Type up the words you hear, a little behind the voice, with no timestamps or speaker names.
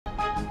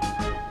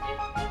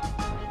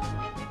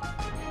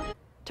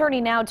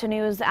Turning now to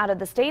news out of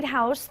the State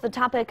House, the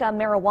topic of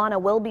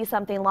marijuana will be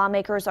something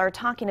lawmakers are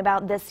talking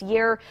about this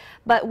year.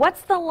 But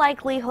what's the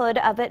likelihood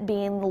of it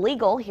being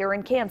legal here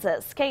in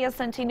Kansas?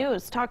 KSNT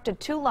News talked to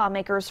two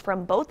lawmakers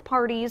from both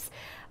parties.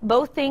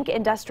 Both think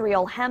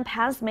industrial hemp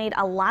has made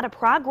a lot of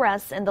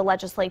progress in the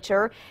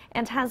legislature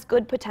and has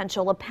good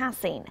potential of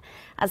passing.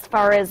 As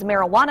far as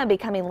marijuana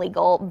becoming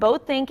legal,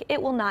 both think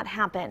it will not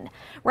happen.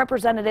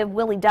 Representative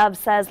Willie Dove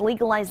says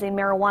legalizing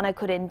marijuana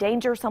could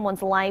endanger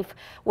someone's life,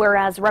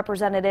 whereas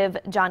Representative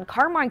John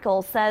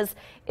Carmichael says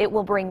it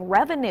will bring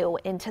revenue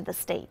into the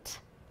state.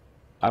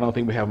 I don't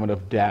think we have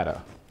enough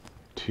data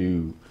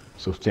to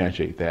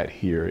substantiate that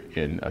here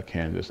in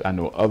Kansas. I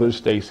know other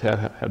states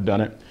have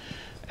done it,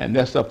 and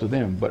that's up to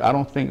them. But I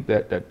don't think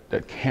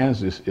that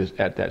Kansas is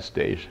at that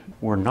stage.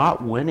 We're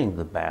not winning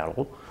the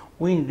battle.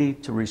 We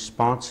need to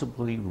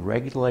responsibly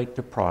regulate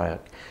the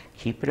product,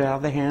 keep it out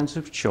of the hands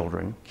of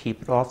children,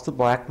 keep it off the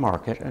black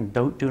market, and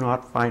do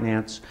not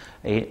finance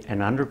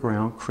an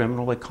underground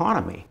criminal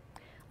economy.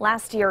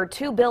 Last year,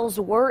 two bills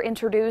were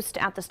introduced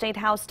at the State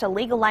House to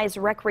legalize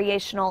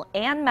recreational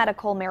and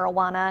medical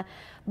marijuana.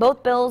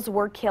 Both bills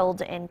were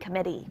killed in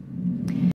committee.